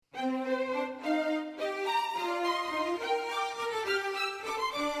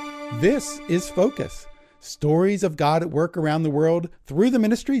This is Focus, stories of God at work around the world through the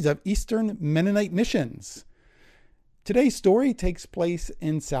ministries of Eastern Mennonite Missions. Today's story takes place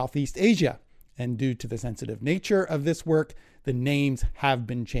in Southeast Asia, and due to the sensitive nature of this work, the names have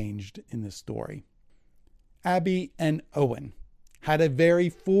been changed in this story. Abby and Owen had a very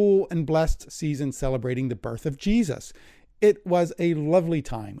full and blessed season celebrating the birth of Jesus. It was a lovely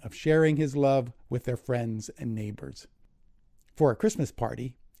time of sharing his love with their friends and neighbors. For a Christmas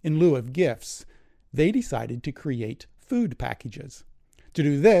party, in lieu of gifts, they decided to create food packages. To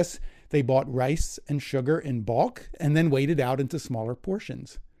do this, they bought rice and sugar in bulk and then weighed it out into smaller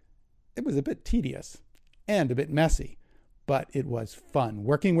portions. It was a bit tedious and a bit messy, but it was fun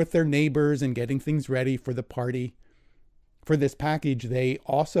working with their neighbors and getting things ready for the party. For this package, they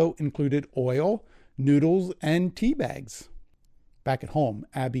also included oil, noodles, and tea bags. Back at home,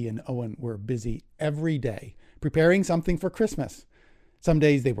 Abby and Owen were busy every day preparing something for Christmas. Some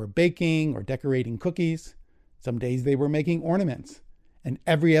days they were baking or decorating cookies. Some days they were making ornaments. And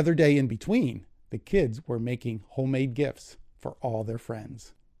every other day in between, the kids were making homemade gifts for all their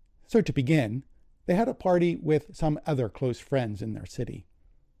friends. So to begin, they had a party with some other close friends in their city.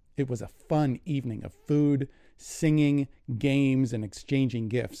 It was a fun evening of food, singing, games, and exchanging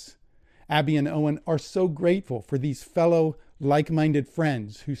gifts. Abby and Owen are so grateful for these fellow like-minded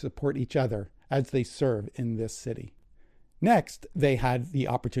friends who support each other as they serve in this city. Next, they had the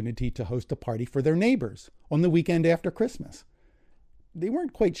opportunity to host a party for their neighbors on the weekend after Christmas. They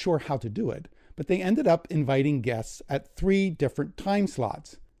weren't quite sure how to do it, but they ended up inviting guests at 3 different time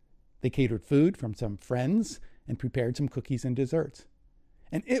slots. They catered food from some friends and prepared some cookies and desserts.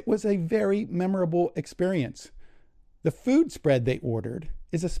 And it was a very memorable experience. The food spread they ordered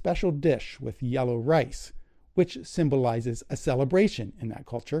is a special dish with yellow rice, which symbolizes a celebration in that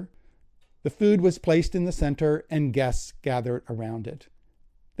culture. The food was placed in the center and guests gathered around it.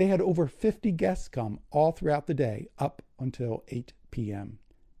 They had over 50 guests come all throughout the day up until 8 p.m.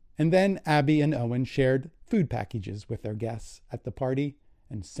 And then Abby and Owen shared food packages with their guests at the party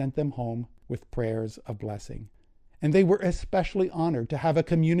and sent them home with prayers of blessing. And they were especially honored to have a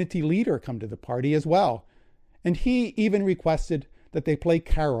community leader come to the party as well. And he even requested that they play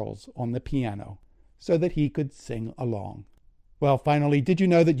carols on the piano so that he could sing along. Well, finally, did you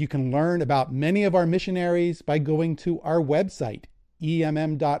know that you can learn about many of our missionaries by going to our website,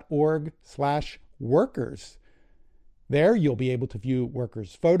 emm.org/workers. There you'll be able to view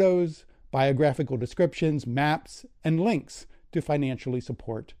workers' photos, biographical descriptions, maps, and links to financially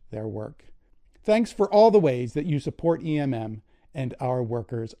support their work. Thanks for all the ways that you support EMM and our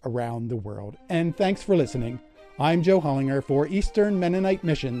workers around the world. And thanks for listening. I'm Joe Hollinger for Eastern Mennonite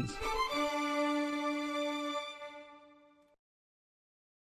Missions.